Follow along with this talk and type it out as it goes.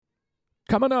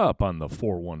Coming up on the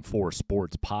 414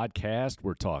 Sports Podcast,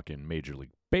 we're talking Major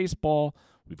League Baseball.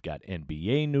 We've got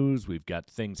NBA news. We've got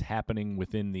things happening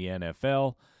within the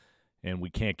NFL, and we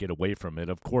can't get away from it.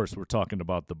 Of course, we're talking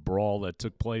about the brawl that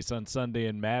took place on Sunday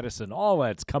in Madison. All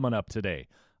that's coming up today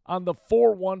on the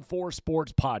 414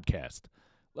 Sports Podcast.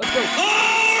 Let's go.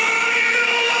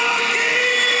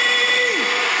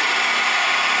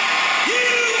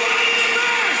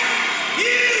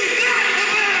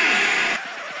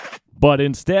 But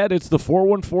instead, it's the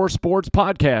 414 Sports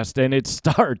Podcast, and it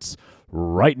starts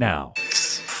right now.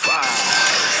 5,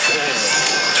 4,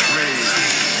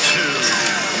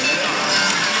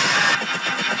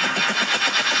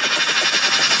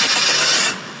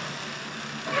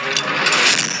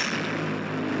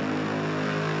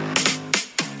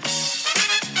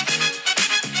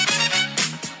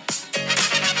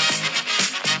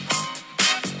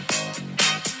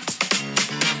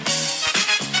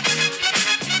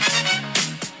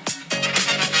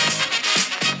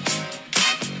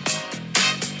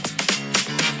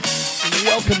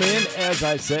 Welcome in. As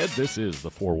I said, this is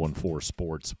the 414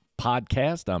 Sports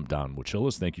Podcast. I'm Don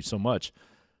Wachillis. Thank you so much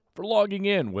for logging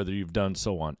in, whether you've done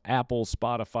so on Apple,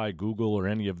 Spotify, Google, or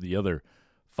any of the other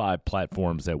 5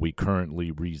 platforms that we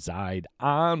currently reside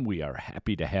on. We are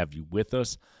happy to have you with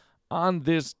us on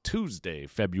this Tuesday,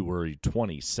 February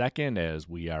 22nd, as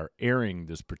we are airing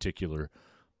this particular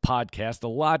podcast. A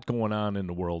lot going on in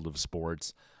the world of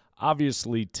sports.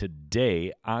 Obviously,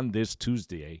 today, on this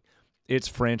Tuesday, it's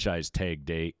franchise tag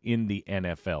day in the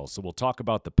NFL. So we'll talk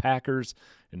about the Packers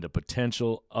and the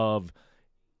potential of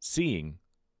seeing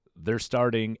their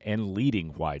starting and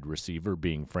leading wide receiver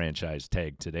being franchise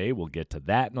tagged today. We'll get to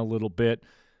that in a little bit.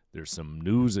 There's some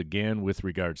news again with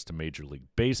regards to Major League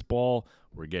Baseball.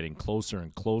 We're getting closer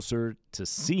and closer to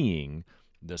seeing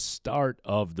the start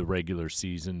of the regular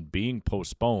season being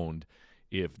postponed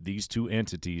if these two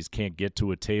entities can't get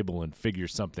to a table and figure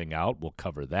something out. We'll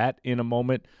cover that in a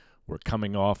moment. We're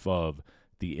coming off of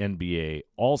the NBA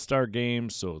All-Star Game,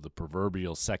 so the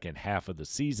proverbial second half of the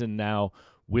season now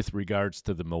with regards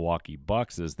to the Milwaukee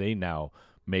Bucks as they now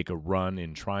make a run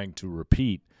in trying to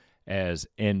repeat as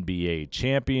NBA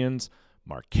champions.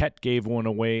 Marquette gave one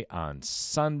away on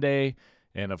Sunday,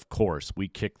 and of course, we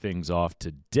kick things off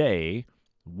today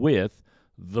with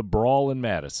the brawl in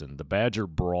Madison. The Badger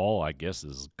brawl, I guess,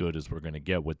 is as good as we're going to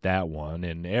get with that one,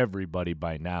 and everybody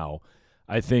by now,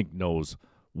 I think, knows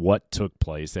what took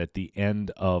place at the end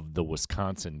of the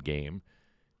Wisconsin game.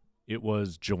 It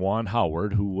was Juwan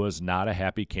Howard, who was not a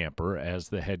happy camper as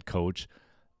the head coach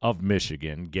of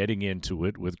Michigan, getting into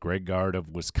it with Greg Gard of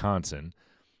Wisconsin.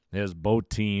 As both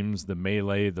teams, the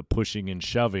melee, the pushing and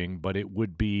shoving, but it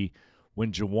would be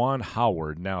when Juwan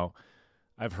Howard, now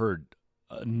I've heard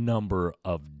a number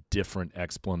of different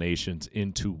explanations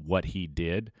into what he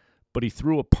did, but he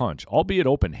threw a punch, albeit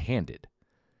open-handed.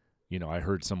 You know, I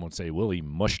heard someone say, well, he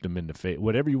mushed him in the face.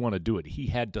 Whatever you want to do it, he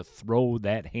had to throw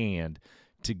that hand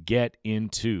to get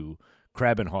into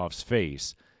Krabenhoff's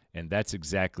face, and that's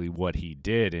exactly what he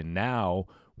did. And now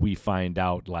we find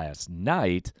out last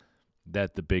night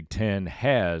that the Big Ten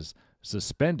has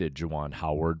suspended Juwan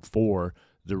Howard for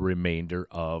the remainder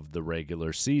of the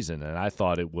regular season, and I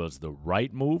thought it was the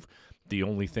right move. The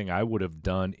only thing I would have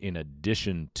done in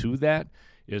addition to that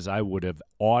is I would have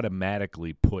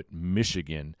automatically put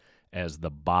Michigan as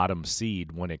the bottom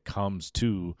seed when it comes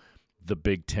to the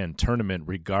Big Ten tournament,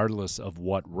 regardless of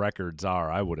what records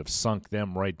are. I would have sunk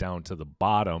them right down to the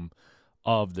bottom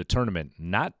of the tournament.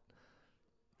 Not,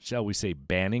 shall we say,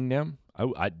 banning them.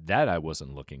 I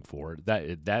wasn't looking for.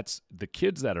 That's the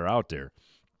kids that are out there.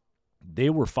 They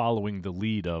were following the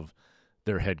lead of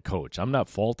their head coach. I'm not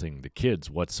faulting the kids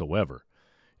whatsoever.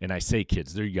 And I say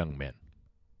kids, they're young men.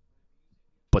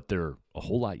 But they're a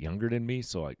whole lot younger than me,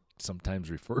 so I sometimes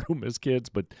refer to them as kids,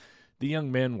 but the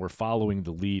young men were following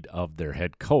the lead of their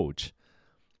head coach.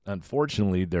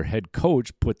 Unfortunately, their head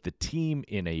coach put the team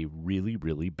in a really,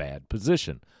 really bad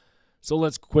position. So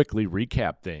let's quickly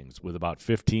recap things. With about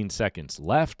 15 seconds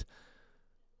left,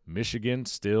 Michigan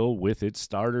still with its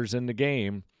starters in the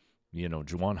game. You know,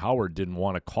 Juwan Howard didn't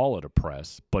want to call it a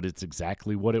press, but it's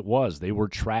exactly what it was. They were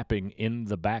trapping in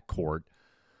the backcourt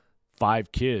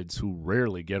 5 kids who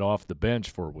rarely get off the bench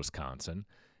for Wisconsin,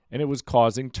 and it was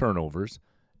causing turnovers,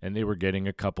 and they were getting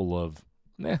a couple of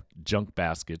junk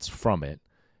baskets from it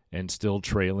and still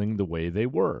trailing the way they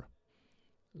were.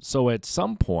 So at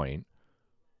some point,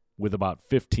 with about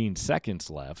 15 seconds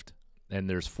left, and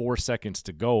there's 4 seconds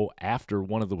to go after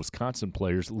one of the Wisconsin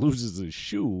players loses his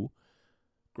shoe,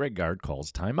 Greg Gard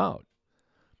calls timeout.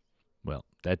 Well,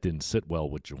 that didn't sit well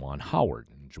with Juwan Howard.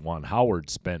 And Juwan Howard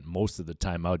spent most of the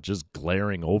time out just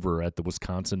glaring over at the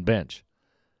Wisconsin bench.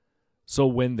 So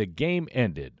when the game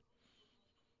ended,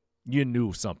 you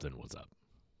knew something was up.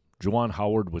 Juwan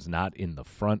Howard was not in the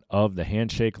front of the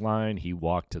handshake line. He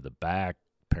walked to the back,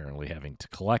 apparently having to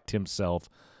collect himself,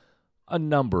 a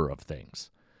number of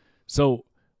things. So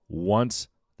once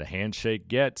the handshake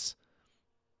gets,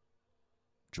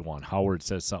 Juwan Howard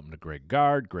says something to Greg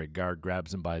Gard. Greg Gard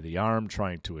grabs him by the arm,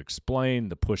 trying to explain.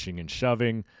 The pushing and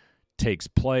shoving takes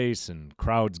place, and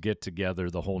crowds get together,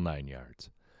 the whole 9 yards.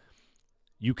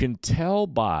 You can tell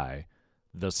by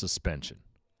the suspension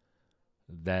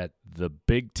that the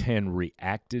Big Ten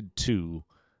reacted to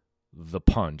the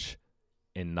punch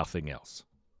and nothing else.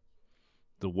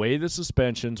 The way the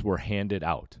suspensions were handed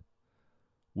out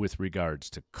with regards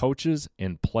to coaches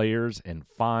and players and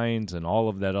fines and all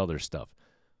of that other stuff,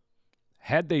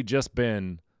 had they just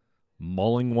been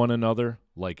mulling one another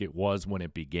like it was when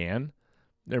it began,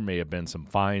 there may have been some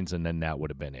fines, and then that would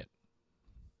have been it.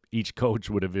 Each coach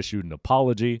would have issued an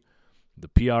apology. The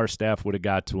PR staff would have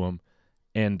got to him.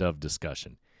 End of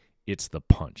discussion. It's the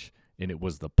punch. And it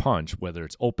was the punch, whether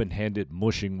it's open-handed,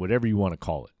 mushing, whatever you want to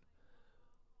call it.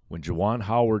 When Juwan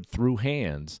Howard threw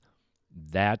hands,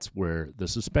 that's where the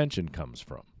suspension comes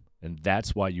from. And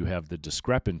that's why you have the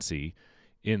discrepancy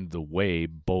in the way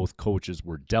both coaches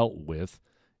were dealt with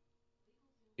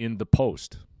in the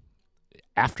post,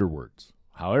 afterwards,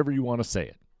 however you want to say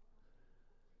it.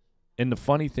 And the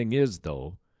funny thing is,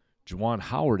 though, Juwan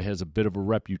Howard has a bit of a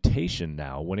reputation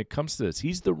now when it comes to this.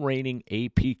 He's the reigning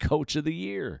AP Coach of the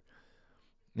Year,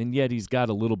 and yet he's got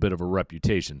a little bit of a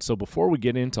reputation. So before we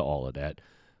get into all of that,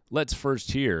 let's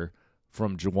first hear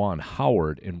from Juwan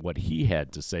Howard and what he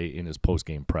had to say in his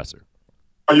postgame presser.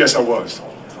 Yes, I was.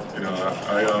 I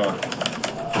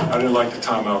didn't like the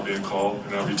timeout being called,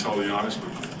 and I'll be totally honest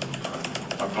with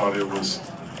you. I thought it was,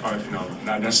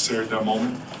 not necessary at that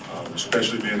moment,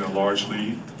 especially being a large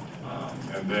lead.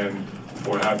 And then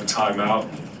for to have the timeout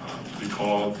be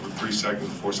called with 3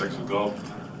 seconds, 4 seconds to go,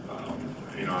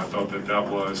 I thought that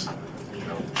was,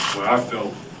 what I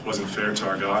felt wasn't fair to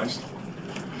our guys.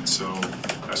 And so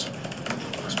that's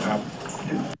what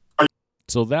happened.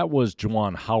 So that was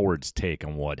Juwan Howard's take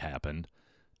on what happened.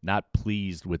 Not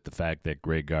pleased with the fact that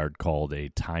Greg Gard called a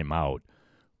timeout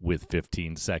with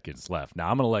 15 seconds left. Now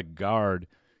I'm going to let Gard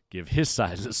give his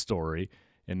side of the story,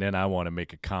 and then I want to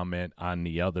make a comment on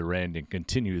the other end and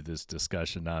continue this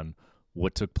discussion on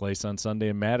what took place on Sunday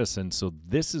in Madison. So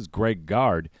this is Greg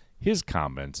Gard, his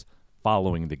comments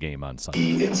following the game on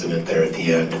Sunday. The incident there at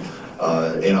the end,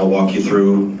 and I'll walk you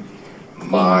through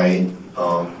my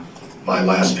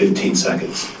last 15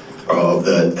 seconds of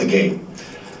the game.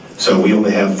 So we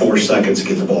only have 4 seconds to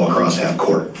get the ball across half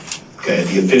court. Okay,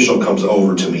 the official comes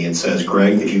over to me and says,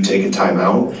 "Greg, if you take a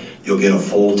timeout, you'll get a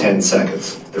full 10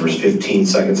 seconds. There was 15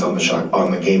 seconds on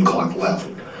the game clock left.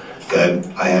 Okay,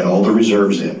 I had all the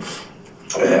reserves in.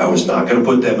 I was not going to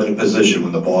put them in a position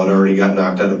when the ball had already got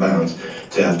knocked out of bounds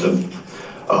to have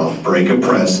to break a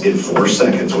press in 4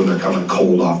 seconds when they're coming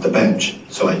cold off the bench.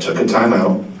 So I took a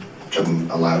timeout, which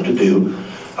I'm allowed to do,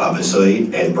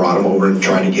 obviously, and brought them over and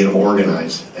tried to get them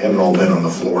organized. They haven't all been on the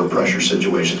floor in pressure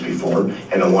situations before,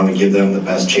 and I want to give them the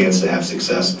best chance to have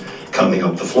success coming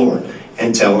up the floor.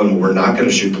 And tell them we're not going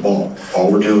to shoot the ball.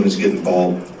 All we're doing is getting the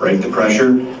ball, break the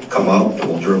pressure, come up, and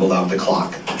we'll dribble out the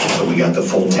clock." So we got the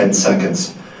full 10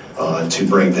 seconds to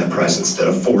break that press instead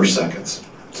of 4 seconds.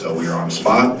 So we were on the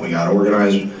spot, we got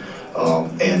organized,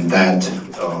 and that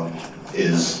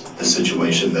is the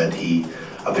situation that he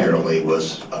apparently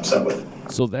was upset with.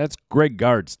 So that's Greg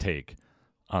Gard's take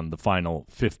on the final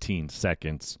 15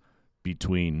 seconds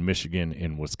between Michigan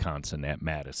and Wisconsin at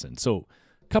Madison. So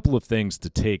a couple of things to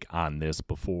take on this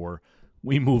before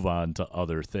we move on to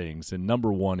other things. And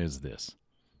number one is this.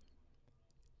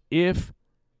 If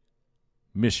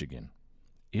Michigan,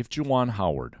 if Juwan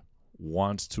Howard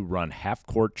wants to run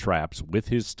half-court traps with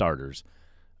his starters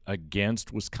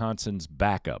against Wisconsin's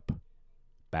backups,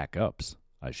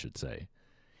 I should say,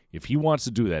 if he wants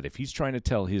to do that, if he's trying to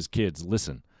tell his kids,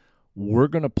 listen, we're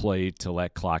going to play till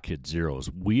that clock hits zeros.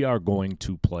 We are going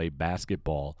to play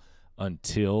basketball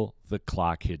until the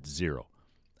clock hits zero.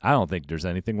 I don't think there's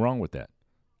anything wrong with that.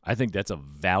 I think that's a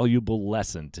valuable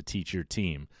lesson to teach your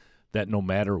team that no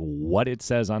matter what it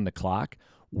says on the clock,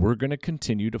 we're going to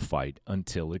continue to fight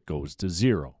until it goes to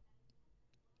zero.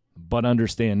 But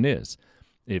understand this,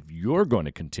 if you're going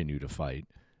to continue to fight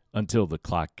until the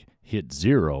clock hits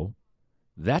zero,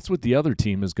 that's what the other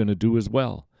team is going to do as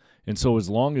well. And so as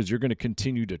long as you're going to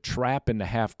continue to trap in the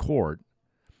half court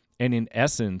and in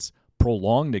essence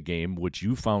prolong the game, which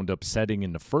you found upsetting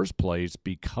in the first place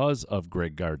because of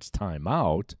Greg Gard's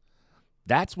timeout,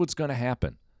 that's what's going to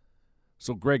happen.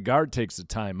 So Greg Gard takes the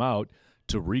timeout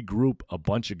to regroup a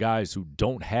bunch of guys who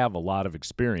don't have a lot of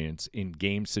experience in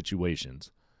game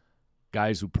situations,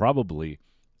 guys who probably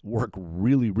work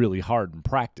really, really hard in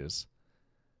practice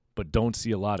but don't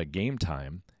see a lot of game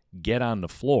time, get on the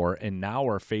floor, and now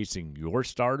are facing your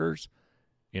starters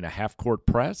in a half-court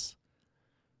press?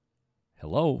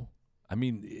 Hello? I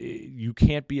mean, you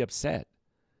can't be upset.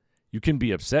 You can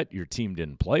be upset your team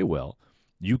didn't play well.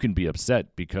 You can be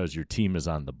upset because your team is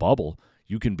on the bubble.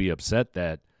 You can be upset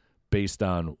that based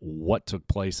on what took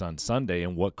place on Sunday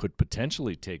and what could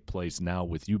potentially take place now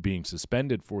with you being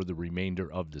suspended for the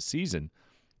remainder of the season,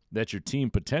 that your team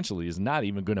potentially is not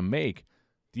even going to make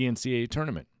the NCAA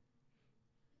tournament.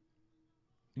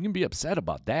 You can be upset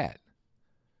about that.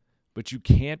 But you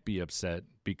can't be upset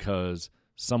because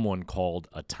someone called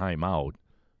a timeout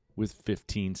with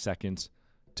 15 seconds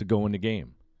to go in the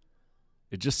game.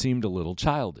 It just seemed a little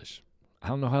childish. I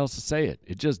don't know how else to say it.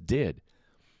 It just did.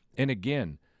 And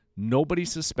again,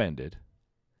 nobody's suspended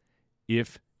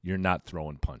if you're not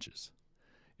throwing punches.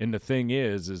 And the thing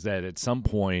is that at some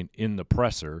point in the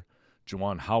presser,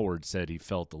 Juwan Howard said he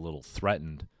felt a little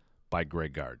threatened by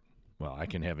Greg Gard. Well, I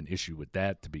can have an issue with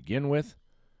that to begin with,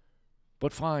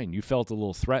 but fine, you felt a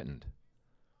little threatened.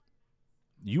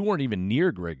 You weren't even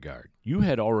near Greg Gard. You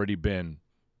had already been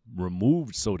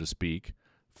removed, so to speak,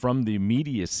 from the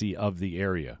immediacy of the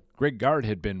area. Greg Gard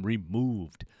had been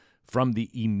removed from the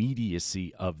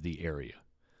immediacy of the area.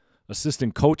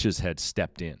 Assistant coaches had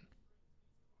stepped in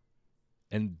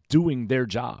and doing their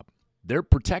job. They're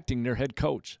protecting their head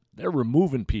coach. They're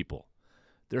removing people.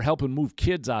 They're helping move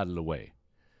kids out of the way.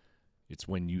 It's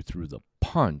when you threw the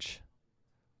punch,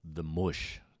 the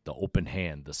mush, the open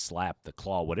hand, the slap, the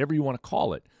claw, whatever you want to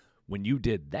call it, when you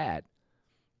did that,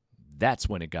 that's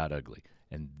when it got ugly.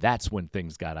 And that's when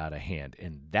things got out of hand.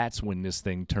 And that's when this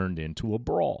thing turned into a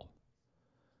brawl.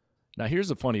 Now, here's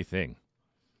the funny thing.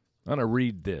 I'm going to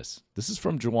read this. This is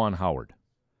from Juwan Howard.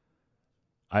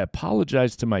 I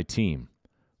apologize to my team,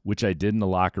 which I did in the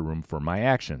locker room, for my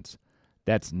actions.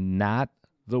 That's not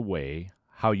the way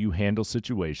how you handle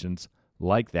situations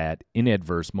like that in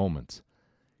adverse moments.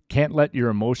 Can't let your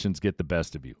emotions get the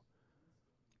best of you.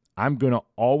 I'm going to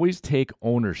always take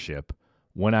ownership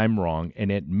when I'm wrong and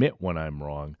admit when I'm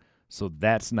wrong, so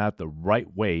that's not the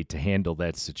right way to handle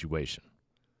that situation.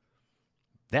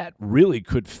 That really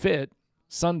could fit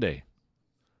Sunday,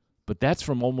 but that's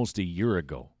from almost a year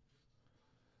ago.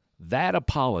 That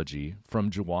apology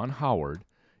from Juwan Howard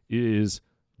is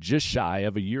just shy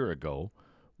of a year ago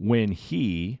when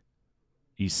he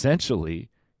essentially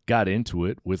got into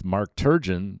it with Mark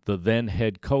Turgeon, the then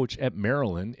head coach at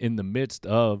Maryland, in the midst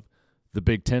of the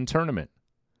Big Ten tournament.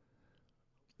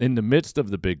 In the midst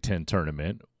of the Big Ten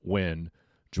tournament, when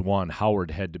Juwan Howard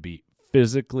had to be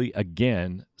physically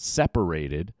again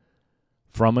separated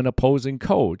from an opposing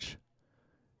coach,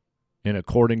 and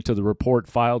according to the report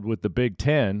filed with the Big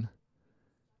Ten,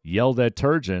 yelled at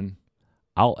Turgeon,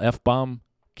 "I'll F-bomb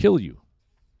kill you."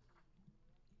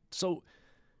 So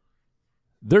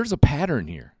there's a pattern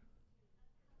here.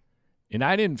 And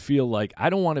I didn't feel like, I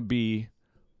don't want to be,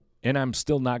 and I'm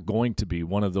still not going to be,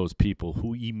 one of those people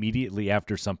who immediately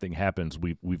after something happens,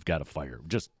 we've got to fire.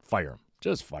 Just fire him.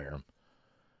 Just fire him.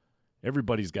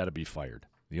 Everybody's got to be fired.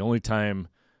 The only time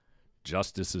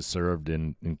justice is served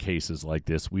in cases like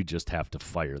this, we just have to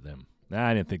fire them. Now,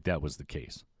 I didn't think that was the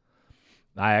case.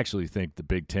 I actually think the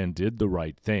Big Ten did the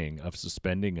right thing of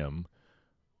suspending him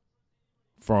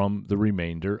from the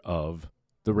remainder of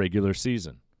the regular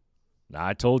season. Now,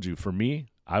 I told you, for me,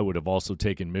 I would have also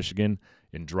taken Michigan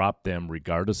and dropped them,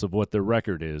 regardless of what their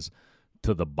record is,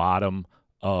 to the bottom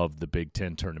of the Big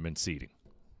Ten tournament seeding.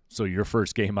 So your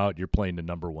first game out, you're playing the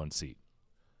number 1 seed.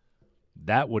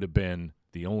 That would have been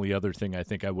the only other thing I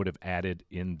think I would have added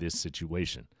in this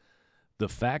situation. The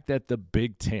fact that the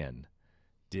Big Ten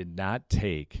did not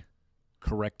take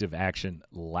corrective action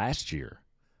last year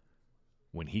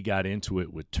when he got into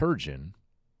it with Turgeon,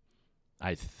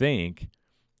 I think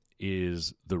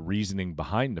is the reasoning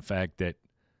behind the fact that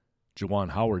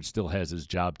Juwan Howard still has his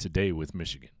job today with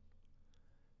Michigan.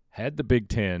 Had the Big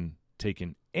Ten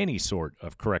taken any sort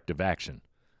of corrective action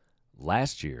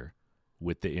last year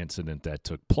with the incident that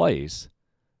took place,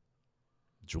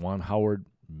 Juwan Howard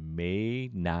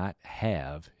may not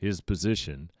have his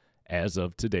position as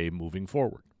of today moving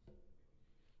forward.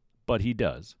 But he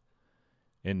does.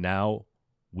 And now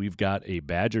we've got a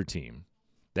Badger team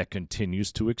that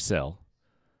continues to excel.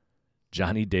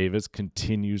 Johnny Davis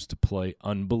continues to play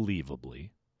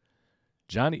unbelievably.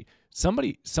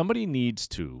 Somebody needs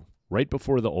to, right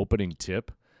before the opening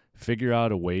tip, figure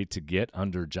out a way to get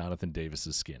under Jonathan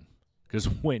Davis's skin. Because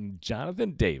when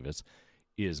Jonathan Davis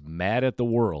is mad at the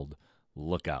world,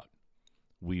 look out.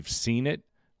 We've seen it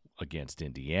against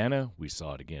Indiana. We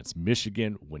saw it against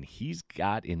Michigan. When he's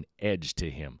got an edge to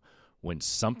him, when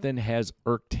something has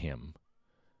irked him,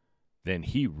 then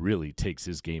he really takes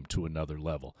his game to another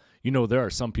level. You know, there are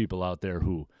some people out there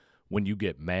who, when you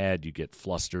get mad, you get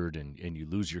flustered and you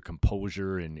lose your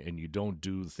composure and you don't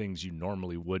do things you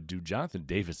normally would do. Jonathan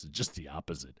Davis is just the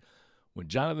opposite. When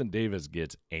Jonathan Davis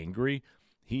gets angry,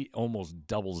 he almost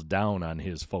doubles down on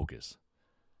his focus.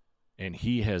 And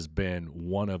he has been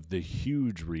one of the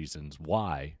huge reasons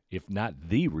why, if not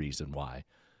the reason why,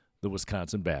 the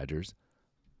Wisconsin Badgers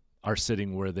are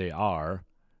sitting where they are,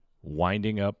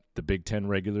 winding up the Big Ten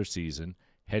regular season,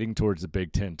 heading towards the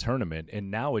Big Ten tournament,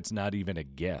 and now it's not even a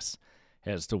guess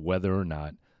as to whether or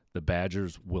not the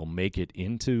Badgers will make it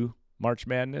into March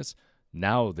Madness.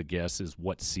 Now the guess is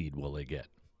what seed will they get.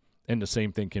 And the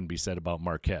same thing can be said about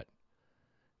Marquette.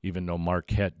 Even though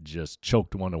Marquette just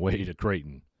choked one away to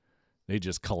Creighton, they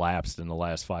just collapsed in the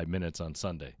last 5 minutes on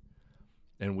Sunday.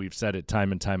 And we've said it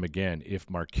time and time again, if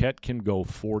Marquette can go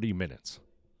 40 minutes,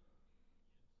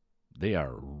 they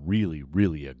are really,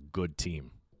 really a good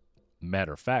team.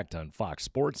 Matter of fact, on Fox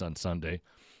Sports on Sunday,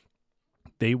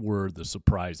 they were the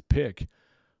surprise pick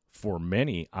for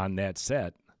many on that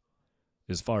set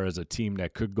as far as a team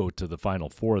that could go to the Final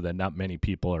Four that not many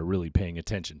people are really paying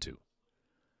attention to.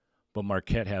 But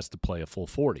Marquette has to play a full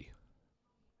 40.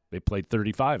 They played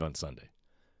 35 on Sunday.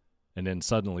 And then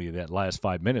suddenly that last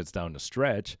 5 minutes down the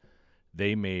stretch,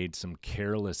 they made some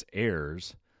careless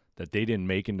errors that they didn't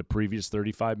make in the previous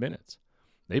 35 minutes.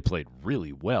 They played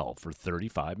really well for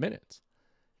 35 minutes.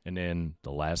 And then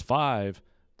the last 5,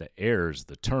 the errors,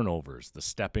 the turnovers, the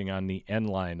stepping on the end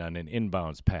line on an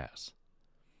inbounds pass,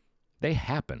 they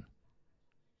happen.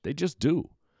 They just do.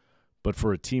 But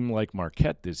for a team like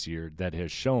Marquette this year that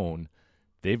has shown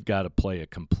they've got to play a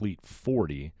complete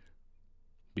 40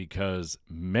 because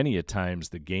many a times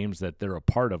the games that they're a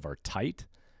part of are tight,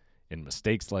 and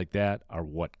mistakes like that are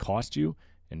what cost you,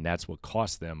 and that's what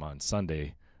cost them on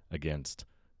Sunday against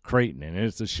Creighton. And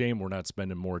it's a shame we're not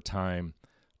spending more time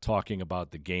talking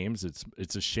about the games.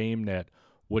 It's a shame that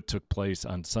what took place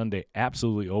on Sunday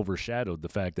absolutely overshadowed the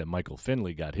fact that Michael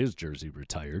Finley got his jersey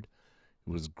retired. It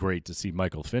was great to see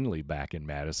Michael Finley back in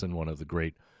Madison, one of the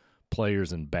great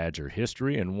players in Badger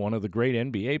history and one of the great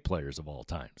NBA players of all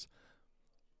times.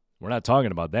 We're not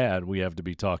talking about that. We have to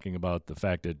be talking about the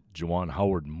fact that Juwan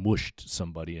Howard mushed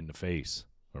somebody in the face,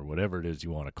 or whatever it is you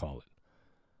want to call it.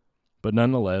 But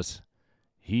nonetheless,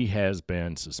 he has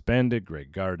been suspended.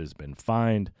 Greg Gard has been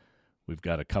fined. We've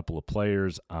got a couple of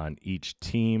players on each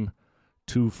team,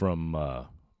 2 from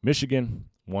Michigan,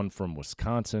 1 from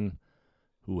Wisconsin,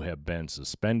 who have been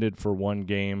suspended for 1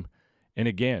 game. And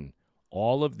again,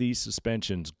 all of these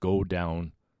suspensions go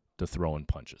down to throwing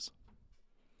punches.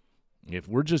 If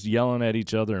we're just yelling at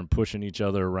each other and pushing each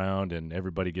other around and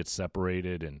everybody gets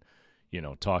separated and, you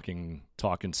know, talking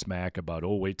smack about,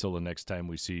 oh, wait till the next time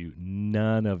we see you,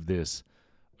 none of this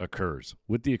occurs,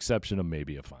 with the exception of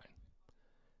maybe a fine.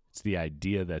 It's the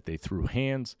idea that they threw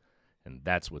hands, and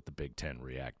that's what the Big Ten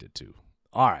reacted to.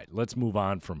 All right, let's move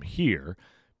on from here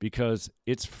because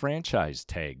it's franchise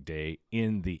tag day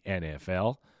in the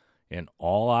NFL, and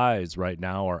all eyes right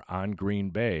now are on Green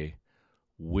Bay.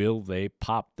 Will they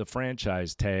pop the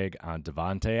franchise tag on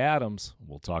Davante Adams?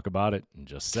 We'll talk about it in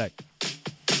just a sec.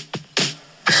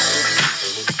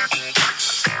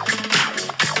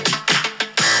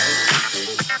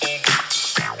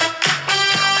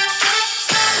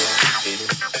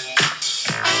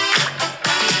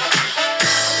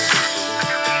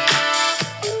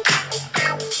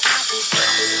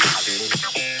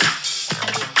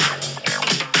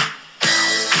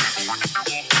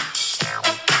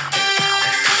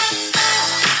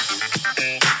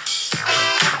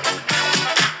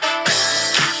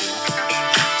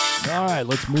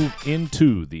 Let's move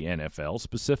into the NFL,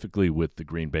 specifically with the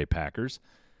Green Bay Packers.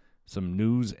 Some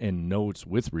news and notes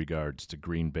with regards to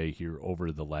Green Bay here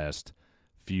over the last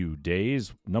few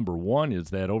days. Number one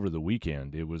is that over the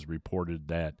weekend, it was reported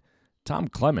that Tom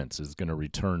Clements is going to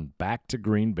return back to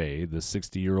Green Bay. The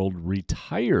 60-year-old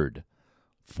retired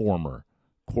former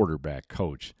quarterback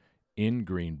coach in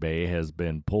Green Bay has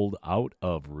been pulled out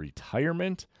of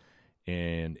retirement,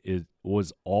 and it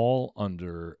was all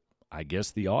under, I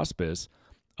guess, the auspice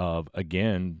of,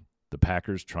 again, the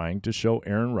Packers trying to show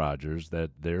Aaron Rodgers that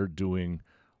they're doing,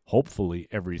 hopefully,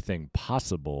 everything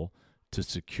possible to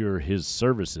secure his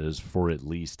services for at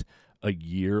least a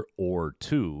year or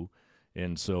 2.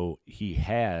 And so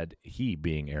he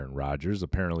being Aaron Rodgers,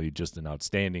 apparently just an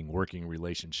outstanding working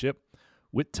relationship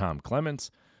with Tom Clements.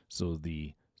 So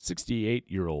the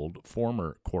 68-year-old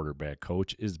former quarterback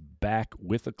coach is back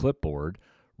with a clipboard,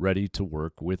 ready to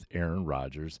work with Aaron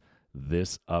Rodgers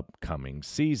this upcoming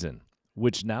season,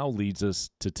 which now leads us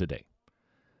to today.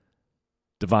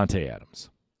 Davante Adams,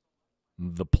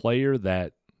 the player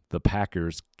that the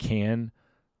Packers can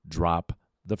drop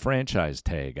the franchise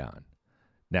tag on.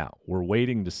 Now, we're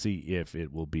waiting to see if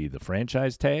it will be the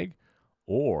franchise tag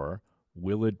or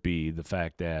will it be the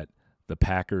fact that the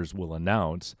Packers will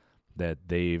announce that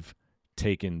they've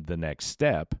taken the next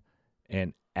step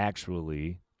and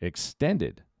actually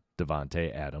extended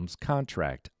Davante Adams'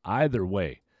 contract. Either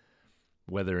way,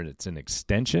 whether it's an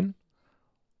extension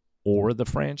or the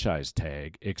franchise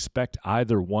tag, expect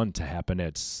either one to happen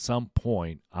at some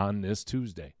point on this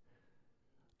Tuesday.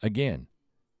 Again,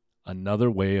 another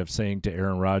way of saying to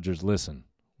Aaron Rodgers, listen,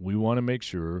 we want to make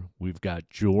sure we've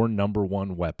got your number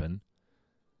one weapon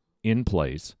in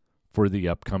place for the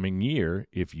upcoming year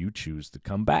if you choose to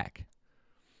come back.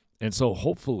 And so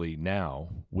hopefully now,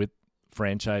 with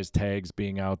franchise tags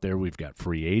being out there, we've got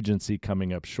free agency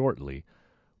coming up shortly,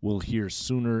 we'll hear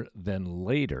sooner than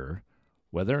later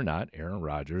whether or not Aaron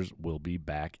Rodgers will be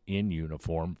back in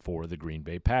uniform for the Green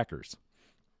Bay Packers.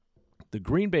 The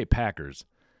Green Bay Packers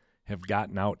have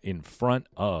gotten out in front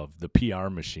of the PR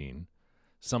machine,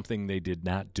 something they did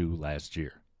not do last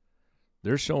year.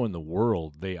 They're showing the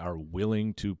world they are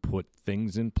willing to put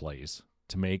things in place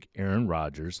to make Aaron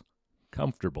Rodgers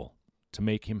comfortable, to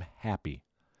make him happy,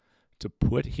 to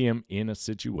put him in a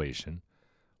situation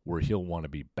where he'll want to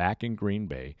be back in Green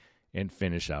Bay and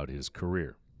finish out his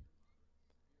career.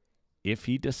 If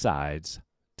he decides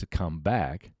to come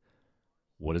back,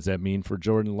 what does that mean for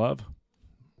Jordan Love?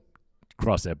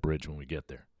 Cross that bridge when we get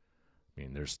there. I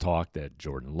mean, there's talk that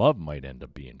Jordan Love might end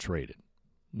up being traded.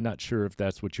 I'm not sure if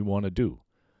that's what you want to do.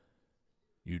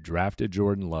 You drafted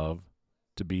Jordan Love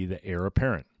to be the heir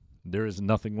apparent. There is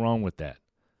nothing wrong with that.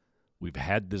 We've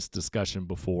had this discussion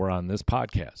before on this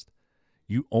podcast.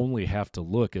 You only have to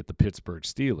look at the Pittsburgh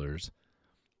Steelers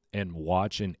and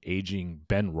watch an aging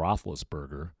Ben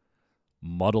Roethlisberger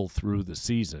muddle through the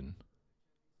season,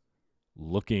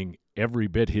 looking every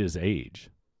bit his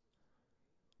age,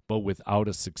 but without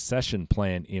a succession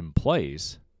plan in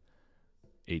place,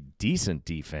 a decent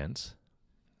defense,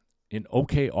 an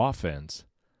okay offense,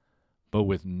 but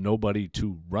with nobody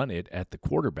to run it at the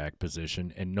quarterback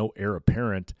position and no heir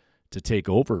apparent to take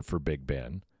over for Big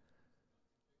Ben,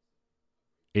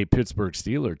 a Pittsburgh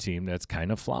Steelers team that's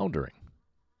kind of floundering.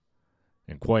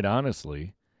 And quite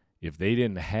honestly, if they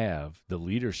didn't have the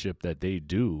leadership that they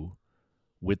do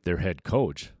with their head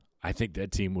coach, I think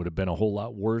that team would have been a whole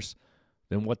lot worse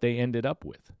than what they ended up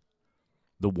with.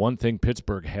 The one thing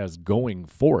Pittsburgh has going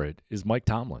for it is Mike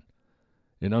Tomlin,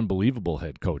 an unbelievable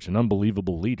head coach, an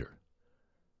unbelievable leader.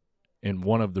 And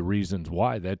one of the reasons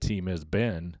why that team has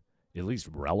been at least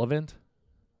relevant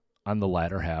on the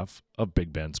latter half of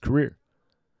Big Ben's career.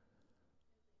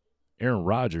 Aaron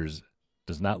Rodgers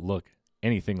does not look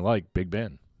anything like Big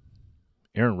Ben.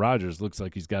 Aaron Rodgers looks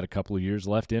like he's got a couple of years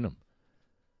left in him.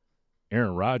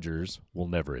 Aaron Rodgers will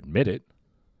never admit it,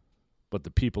 but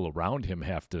the people around him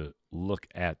have to look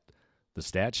at the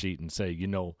stat sheet and say, you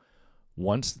know,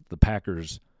 once the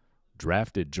Packers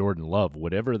drafted Jordan Love,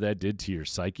 whatever that did to your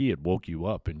psyche, it woke you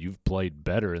up, and you've played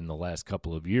better in the last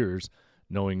couple of years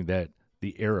knowing that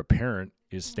the heir apparent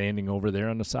is standing over there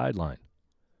on the sideline.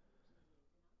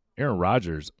 Aaron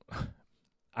Rodgers,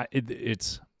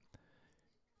 it's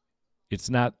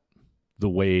not the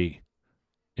way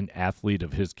an athlete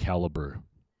of his caliber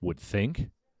would think,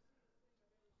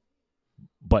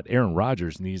 but Aaron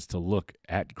Rodgers needs to look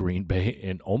at Green Bay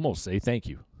and almost say thank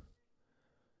you.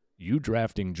 You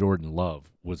drafting Jordan Love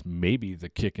was maybe the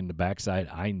kick in the backside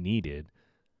I needed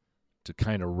to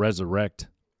kind of resurrect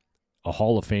a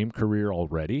Hall of Fame career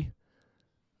already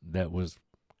that was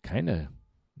kind of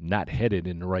not headed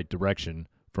in the right direction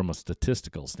from a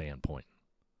statistical standpoint.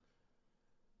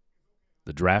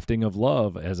 The drafting of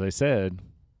Love, as I said,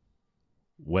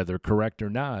 whether correct or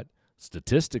not,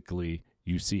 statistically,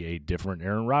 you see a different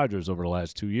Aaron Rodgers over the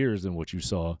last 2 years than what you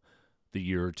saw the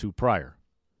year or two prior.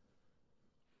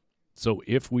 So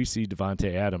if we see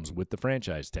Davante Adams with the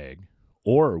franchise tag,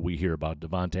 or we hear about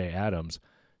Davante Adams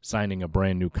signing a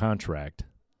brand new contract,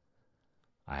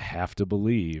 I have to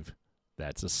believe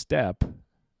that's a step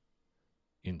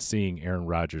in seeing Aaron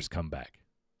Rodgers come back.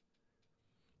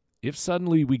 If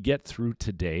suddenly we get through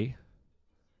today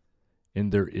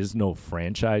and there is no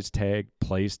franchise tag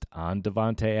placed on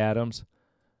Davante Adams,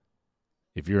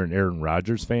 if you're an Aaron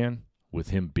Rodgers fan, with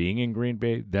him being in Green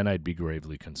Bay, then I'd be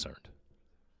gravely concerned.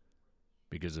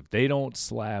 Because if they don't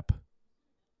slap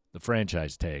the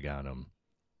franchise tag on him,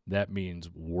 that means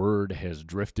word has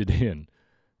drifted in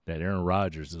that Aaron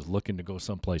Rodgers is looking to go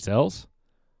someplace else,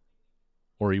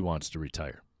 or he wants to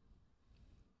retire.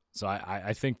 So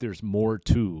I think there's more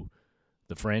to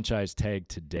the franchise tag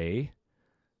today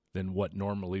than what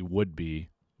normally would be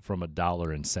from a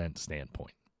dollar and cent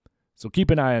standpoint. So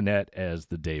keep an eye on that as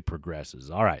the day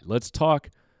progresses. All right, let's talk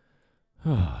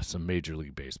some Major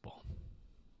League Baseball.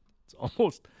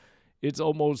 It's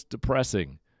almost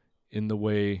depressing in the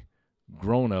way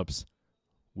grown-ups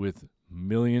with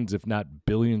millions, if not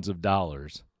billions of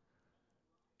dollars,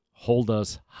 hold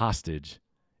us hostage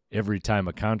every time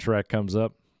a contract comes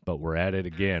up, but we're at it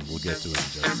again. We'll get to it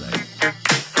in just a second.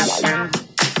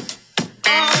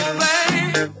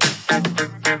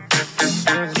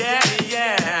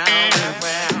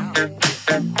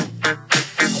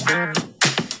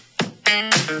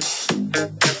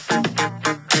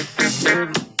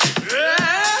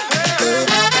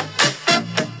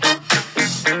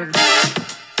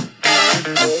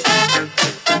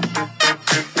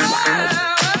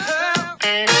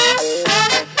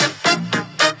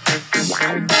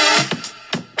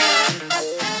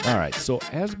 So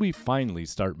as we finally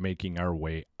start making our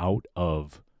way out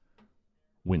of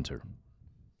winter,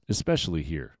 especially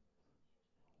here,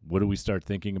 what do we start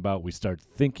thinking about? We start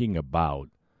thinking about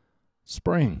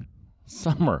spring,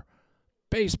 summer,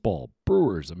 baseball,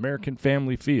 Brewers, American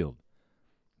Family Field.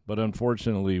 But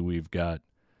unfortunately, we've got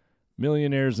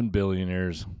millionaires and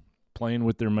billionaires playing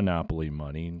with their monopoly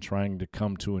money and trying to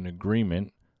come to an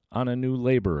agreement on a new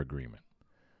labor agreement.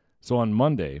 So on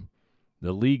Monday,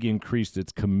 the league increased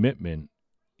its commitment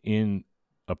in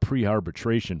a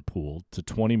pre-arbitration pool to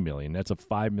 $20 million. That's a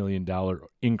 $5 million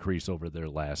increase over their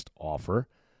last offer.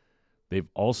 They've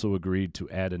also agreed to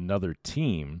add another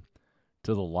team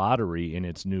to the lottery in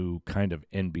its new kind of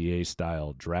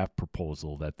NBA-style draft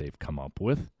proposal that they've come up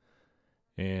with.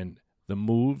 And the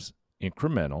moves,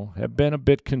 incremental, have been a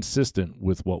bit consistent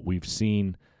with what we've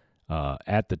seen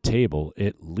at the table,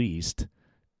 at least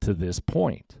to this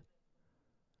point.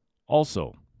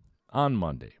 Also, on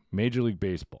Monday, Major League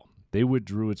Baseball, they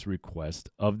withdrew its request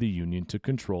of the union to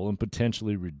control and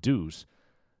potentially reduce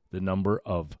the number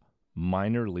of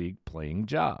minor league playing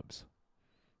jobs.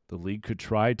 The league could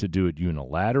try to do it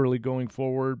unilaterally going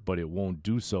forward, but it won't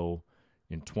do so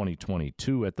in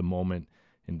 2022 at the moment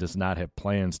and does not have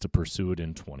plans to pursue it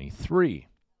in 2023.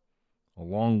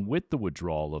 Along with the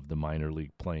withdrawal of the minor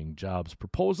league playing jobs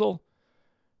proposal,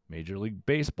 Major League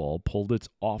Baseball pulled its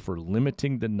offer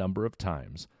limiting the number of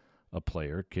times a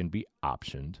player can be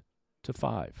optioned to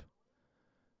 5.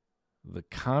 The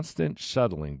constant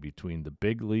shuttling between the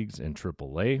big leagues and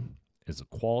AAA is a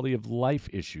quality of life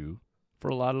issue for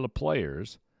a lot of the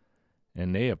players,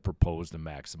 and they have proposed a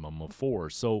maximum of 4.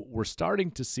 So we're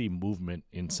starting to see movement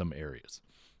in some areas.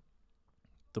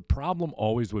 The problem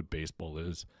always with baseball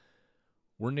is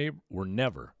we're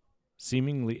never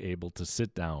seemingly able to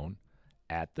sit down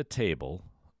at the table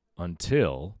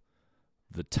until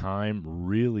the time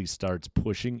really starts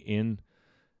pushing in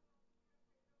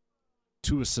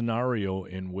to a scenario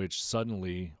in which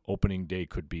suddenly opening day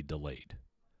could be delayed,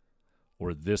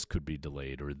 or this could be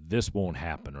delayed, or this won't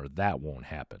happen, or that won't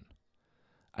happen.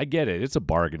 I get it. It's a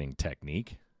bargaining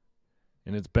technique,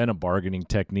 and it's been a bargaining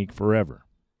technique forever.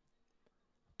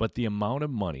 But the amount of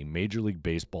money Major League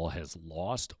Baseball has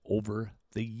lost over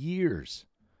the years,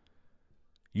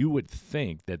 you would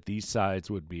think that these sides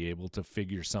would be able to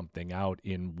figure something out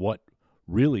in what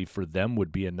really for them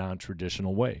would be a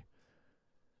non-traditional way.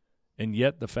 And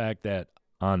yet the fact that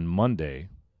on Monday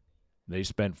they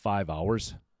spent 5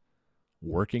 hours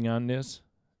working on this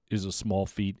is a small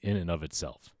feat in and of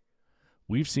itself.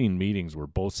 We've seen meetings where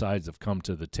both sides have come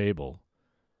to the table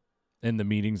and the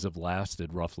meetings have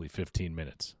lasted roughly 15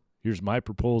 minutes. Here's my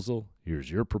proposal. Here's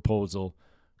your proposal.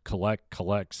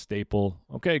 Collect, staple.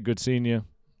 Okay, good seeing you.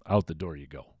 Out the door you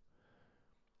go.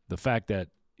 The fact that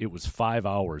it was 5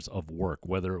 hours of work,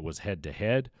 whether it was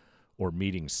head-to-head or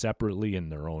meeting separately in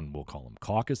their own, we'll call them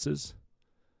caucuses,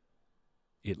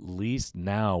 at least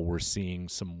now we're seeing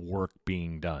some work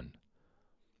being done.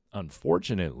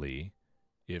 Unfortunately,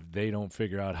 if they don't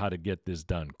figure out how to get this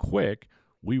done quick,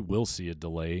 we will see a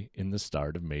delay in the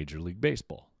start of Major League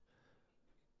Baseball.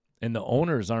 And the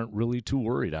owners aren't really too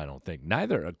worried, I don't think.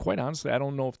 Neither, quite honestly, I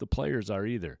don't know if the players are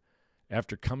either.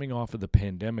 After coming off of the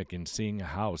pandemic and seeing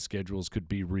how schedules could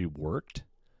be reworked,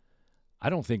 I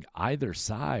don't think either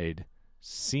side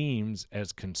seems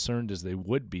as concerned as they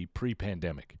would be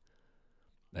pre-pandemic.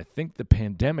 I think the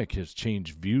pandemic has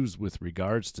changed views with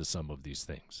regards to some of these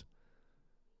things.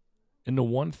 And the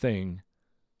one thing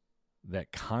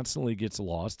that constantly gets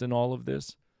lost in all of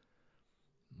this,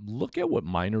 look at what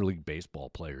minor league baseball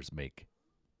players make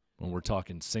when we're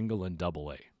talking single and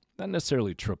double A. Not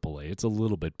necessarily triple A. It's a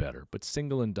little bit better, but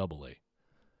single and double A.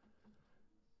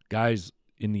 guys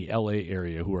in the LA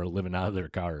area who are living out of their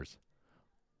cars,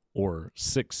 or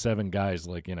 6, 7 guys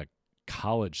like in a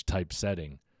college type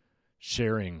setting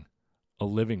sharing a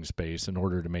living space in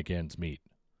order to make ends meet.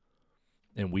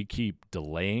 And we keep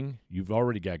delaying. You've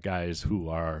already got guys who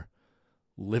are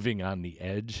living on the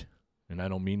edge, and I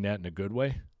don't mean that in a good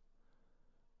way,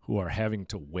 who are having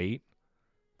to wait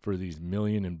for these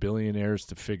million and billionaires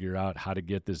to figure out how to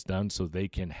get this done so they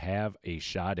can have a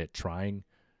shot at trying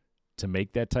to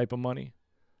make that type of money.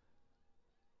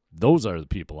 Those are the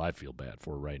people I feel bad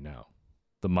for right now,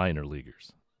 the minor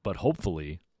leaguers. But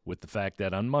hopefully, with the fact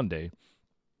that on Monday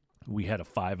we had a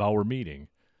 5-hour meeting,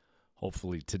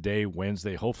 hopefully today,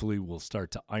 Wednesday, hopefully we'll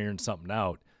start to iron something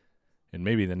out. And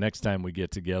maybe the next time we get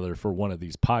together for one of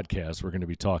these podcasts, we're going to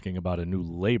be talking about a new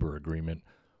labor agreement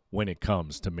when it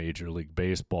comes to Major League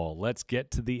Baseball. Let's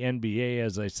get to the NBA.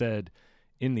 As I said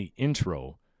in the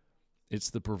intro, it's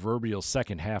the proverbial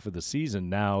second half of the season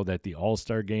now that the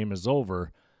All-Star game is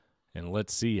over. And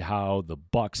let's see how the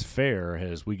Bucks fare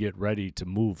as we get ready to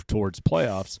move towards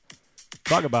playoffs.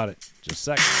 Talk about it just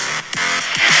a second.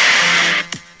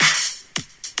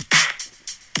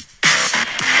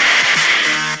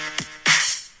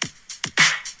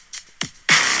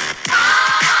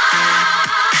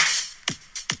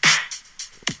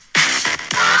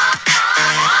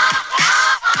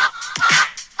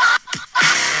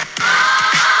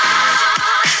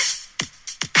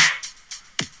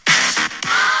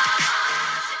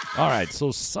 All right,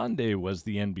 so Sunday was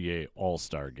the NBA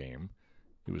All-Star Game.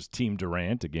 It was Team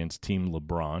Durant against Team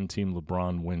LeBron. Team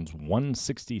LeBron wins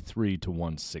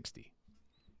 163-160.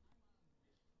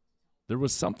 There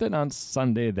was something on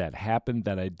Sunday that happened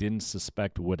that I didn't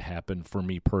suspect would happen for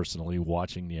me personally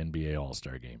watching the NBA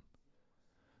All-Star Game.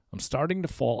 I'm starting to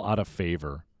fall out of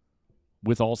favor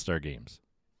with All-Star games.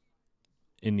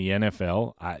 In the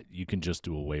NFL, you can just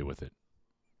do away with it.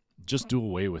 Just do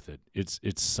away with it. It's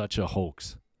such a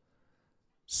hoax.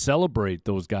 Celebrate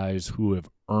those guys who have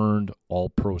earned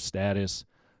all-pro status,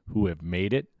 who have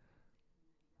made it,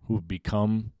 who have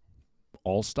become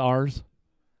all-stars.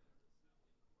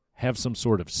 Have some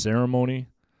sort of ceremony.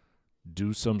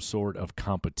 Do some sort of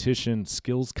competition,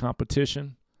 skills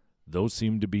competition. Those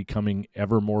seem to be becoming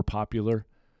ever more popular.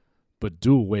 But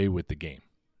do away with the game.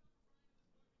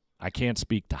 I can't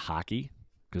speak to hockey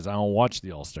because I don't watch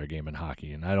the All-Star game in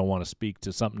hockey, and I don't want to speak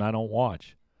to something I don't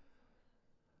watch.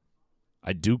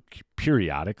 I do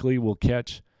periodically will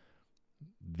catch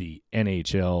the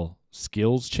NHL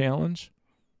Skills Challenge.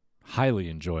 Highly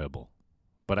enjoyable.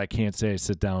 But I can't say I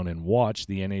sit down and watch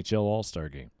the NHL All-Star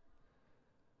Game.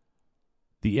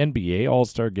 The NBA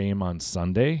All-Star Game on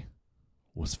Sunday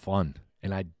was fun,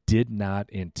 and I did not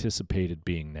anticipate it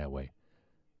being that way.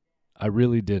 I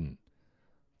really didn't.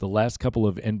 The last couple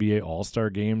of NBA All-Star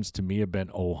Games to me have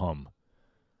been oh-hum.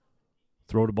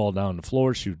 Throw the ball down the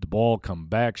floor, shoot the ball, come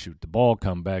back, shoot the ball,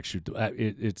 come back, shoot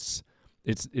the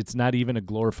it's not even a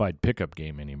glorified pickup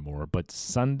game anymore, but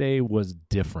Sunday was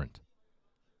different.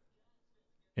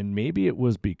 And maybe it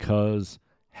was because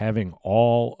having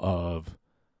all of,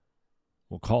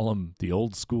 we'll call them the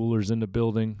old schoolers in the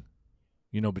building,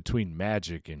 between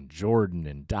Magic and Jordan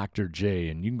and Dr. J,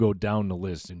 and you can go down the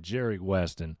list, and Jerry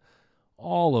West and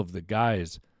all of the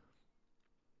guys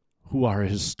who are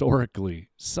historically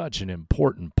such an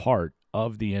important part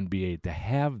of the NBA, to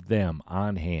have them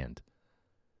on hand,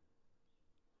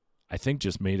 I think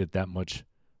just made it that much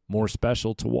more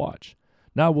special to watch.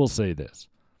 Now, I will say this.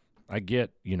 I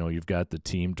get, you've got the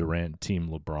Team Durant, Team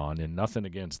LeBron, and nothing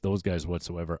against those guys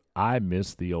whatsoever. I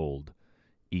miss the old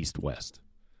East-West.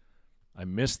 I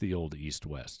miss the old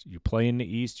East-West. You play in the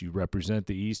East, you represent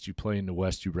the East. You play in the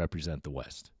West, you represent the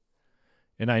West.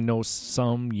 And I know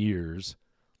some years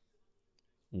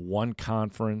one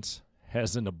conference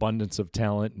has an abundance of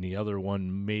talent and the other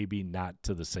one maybe not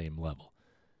to the same level.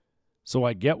 So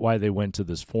I get why they went to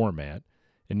this format,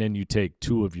 and then you take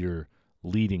two of your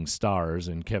leading stars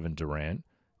in Kevin Durant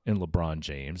and LeBron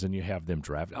James, and you have them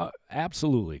draft.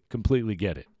 Absolutely, completely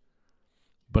get it.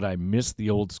 But I miss the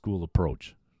old school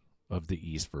approach of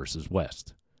the East versus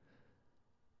West.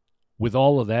 With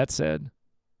all of that said,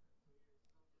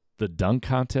 the dunk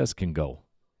contest can go.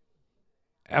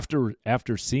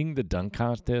 After seeing the dunk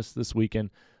contest this weekend,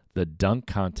 the dunk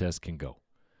contest can go.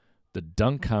 The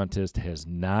dunk contest has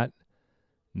not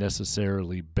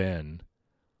necessarily been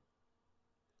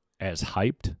as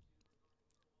hyped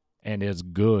and as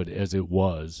good as it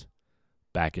was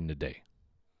back in the day.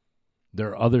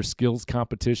 There are other skills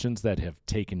competitions that have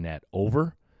taken that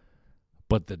over,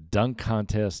 but the dunk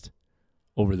contest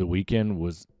over the weekend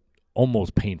was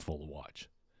almost painful to watch.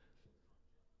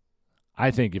 I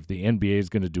think if the NBA is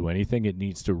going to do anything, it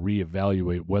needs to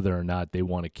reevaluate whether or not they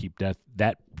want to keep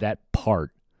that part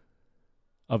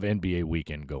of NBA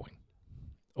weekend going,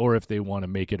 or if they want to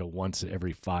make it a once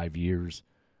every 5 years,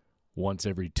 once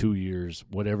every 2 years,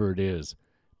 whatever it is,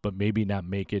 but maybe not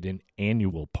make it an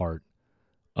annual part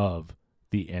of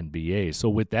the NBA. So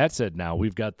with that said, now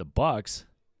we've got the Bucks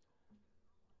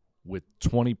with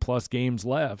 20-plus games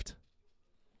left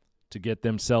to get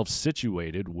themselves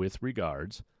situated with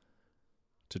regards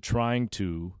to trying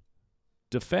to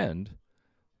defend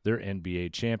their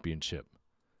NBA championship.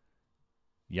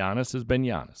 Giannis has been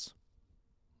Giannis.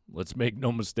 Let's make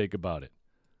no mistake about it.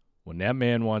 When that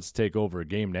man wants to take over a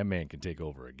game, that man can take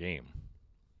over a game.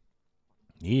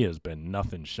 He has been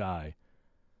nothing shy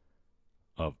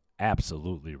of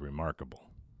absolutely remarkable.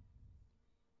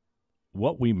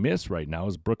 What we miss right now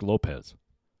is Brook Lopez.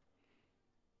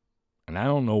 And I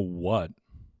don't know what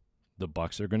the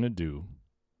Bucks are going to do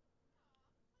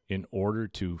in order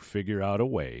to figure out a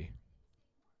way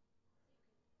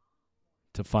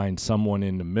to find someone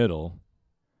in the middle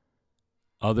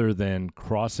other than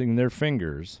crossing their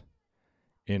fingers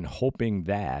and hoping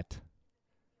that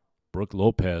Brook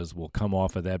Lopez will come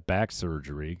off of that back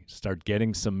surgery, start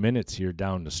getting some minutes here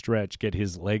down the stretch, get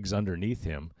his legs underneath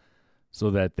him so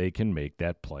that they can make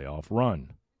that playoff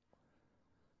run.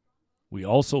 We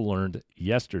also learned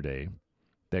yesterday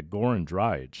that Goran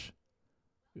Dragic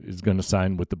is going to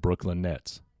sign with the Brooklyn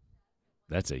Nets.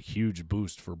 That's a huge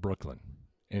boost for Brooklyn,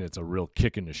 and it's a real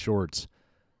kick in the shorts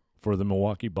for the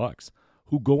Milwaukee Bucks,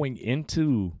 who going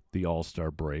into the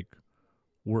All-Star break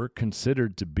were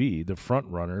considered to be the front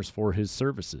runners for his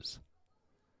services.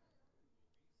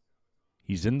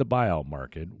 He's in the buyout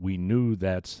market. We knew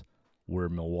that's where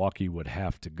Milwaukee would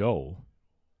have to go.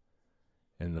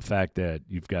 And the fact that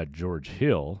you've got George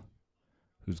Hill,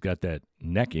 who's got that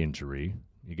neck injury,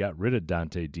 you got rid of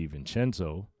Dante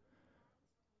DiVincenzo,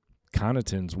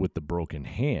 Connaughton's with the broken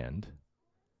hand,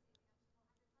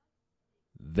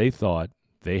 they thought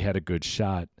they had a good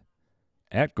shot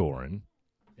at Goran,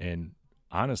 and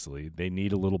honestly, they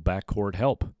need a little backcourt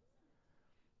help.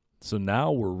 So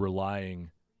now we're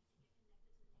relying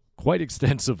quite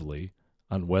extensively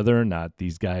on whether or not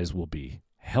these guys will be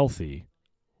healthy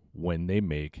when they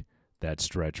make that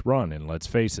stretch run. And let's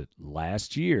face it,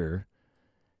 last year,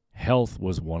 health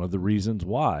was one of the reasons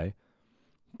why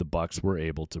the Bucks were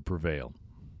able to prevail.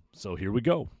 So here we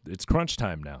go. It's crunch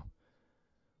time now.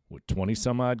 With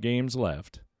 20-some-odd games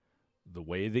left, the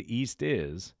way the East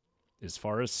is, as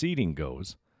far as seeding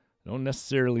goes, you don't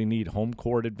necessarily need home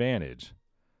court advantage,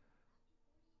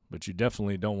 but you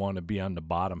definitely don't want to be on the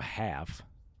bottom half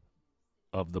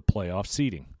of the playoff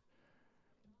seeding.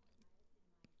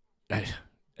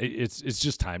 It's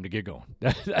just time to get going.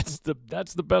 That's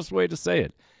the best way to say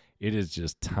it. It is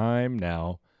just time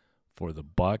now for the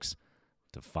Bucks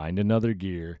to find another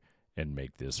gear and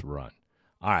make this run.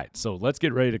 All right, so let's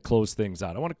get ready to close things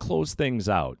out. I want to close things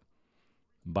out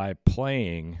by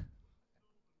playing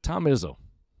Tom Izzo,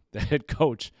 the head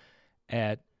coach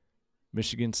at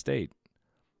Michigan State.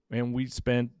 And we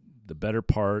spent the better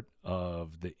part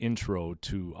of the intro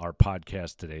to our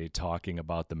podcast today talking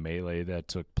about the melee that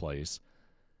took place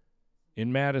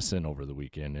in Madison over the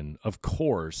weekend. And, of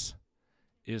course,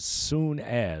 as soon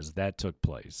as that took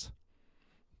place,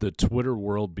 the Twitter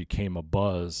world became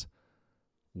abuzz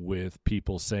with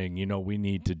people saying, you know, we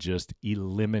need to just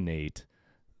eliminate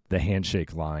the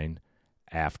handshake line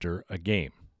after a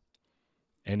game.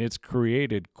 And it's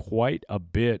created quite a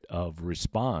bit of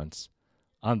response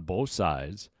on both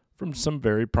sides from some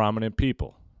very prominent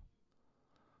people.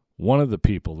 One of the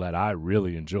people that I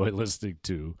really enjoy listening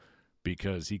to,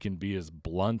 because he can be as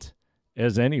blunt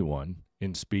as anyone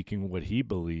in speaking what he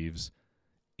believes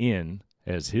in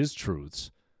as his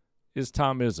truths, is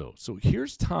Tom Izzo. So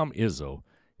here's Tom Izzo,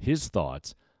 his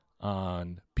thoughts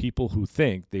on people who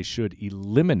think they should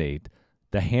eliminate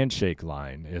the handshake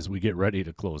line as we get ready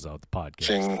to close out the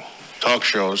podcast. Talk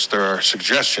shows, there are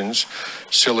suggestions,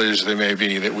 silly as they may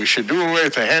be, that we should do away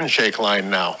with the handshake line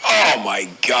now. Oh, my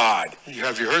God.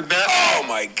 Have you heard that? Oh,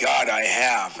 my God, I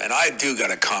have. And I do got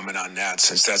to comment on that,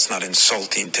 since that's not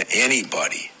insulting to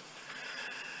anybody.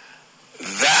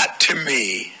 That, to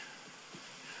me,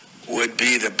 would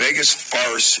be the biggest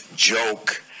farce,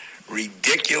 joke,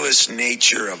 ridiculous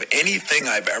nature of anything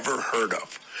I've ever heard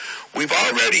of. We've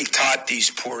already taught these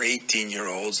poor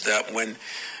 18-year-olds that when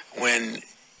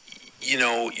you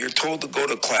know, you're told to go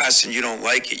to class and you don't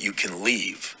like it, you can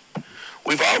leave.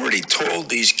 We've already told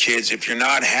these kids if you're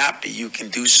not happy, you can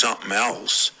do something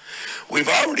else. We've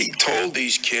already told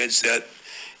these kids that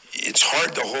it's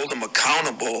hard to hold them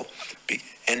accountable,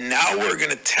 and now we're going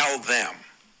to tell them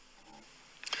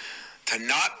to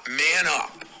not man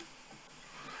up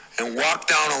and walk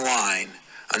down a line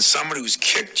on somebody who's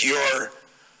kicked your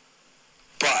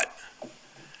butt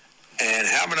and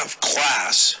have enough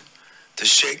class to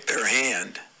shake their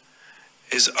hand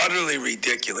is utterly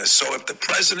ridiculous. So if the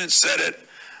president said it,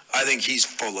 I think he's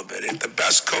full of it. If the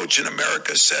best coach in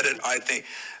America said it, I think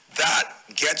that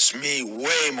gets me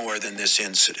way more than this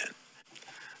incident.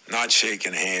 Not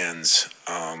shaking hands.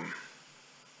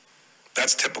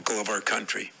 That's typical of our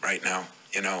country right now,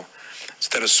 you know.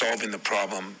 Instead of solving the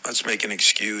problem, let's make an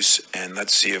excuse and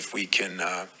let's see if we can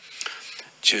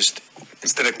just,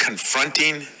 instead of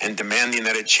confronting and demanding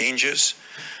that it changes,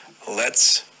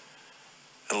 let's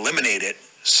eliminate it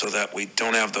so that we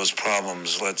don't have those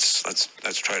problems. Let's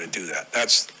try to do that.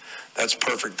 That's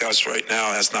perfect us right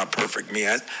now. That's not perfect me.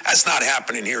 That's not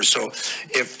happening here. So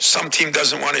if some team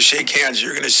doesn't want to shake hands,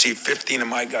 you're going to see 15 of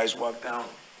my guys walk down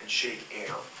and shake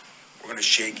air. We're going to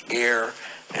shake air,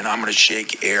 and I'm going to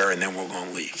shake air, and then we're going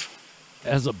to leave.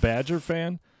 As a Badger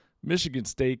fan, Michigan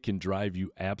State can drive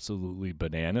you absolutely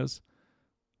bananas,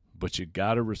 but you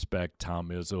got to respect Tom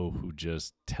Izzo, who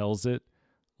just tells it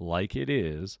like it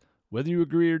is, whether you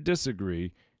agree or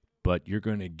disagree, but you're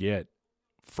going to get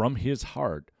from his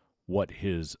heart what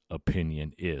his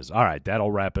opinion is. All right,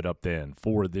 that'll wrap it up then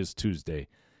for this Tuesday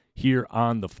here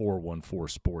on the 414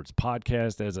 Sports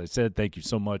Podcast. As I said, thank you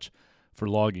so much for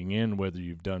logging in, whether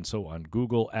you've done so on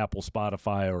Google, Apple,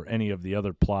 Spotify, or any of the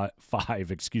other five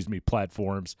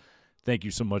platforms. Thank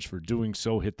you so much for doing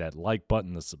so. Hit that like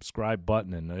button, the subscribe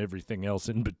button, and everything else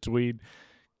in between.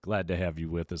 Glad to have you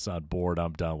with us on board.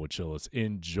 I'm Don Wachillis.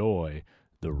 Enjoy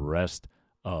the rest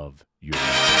of your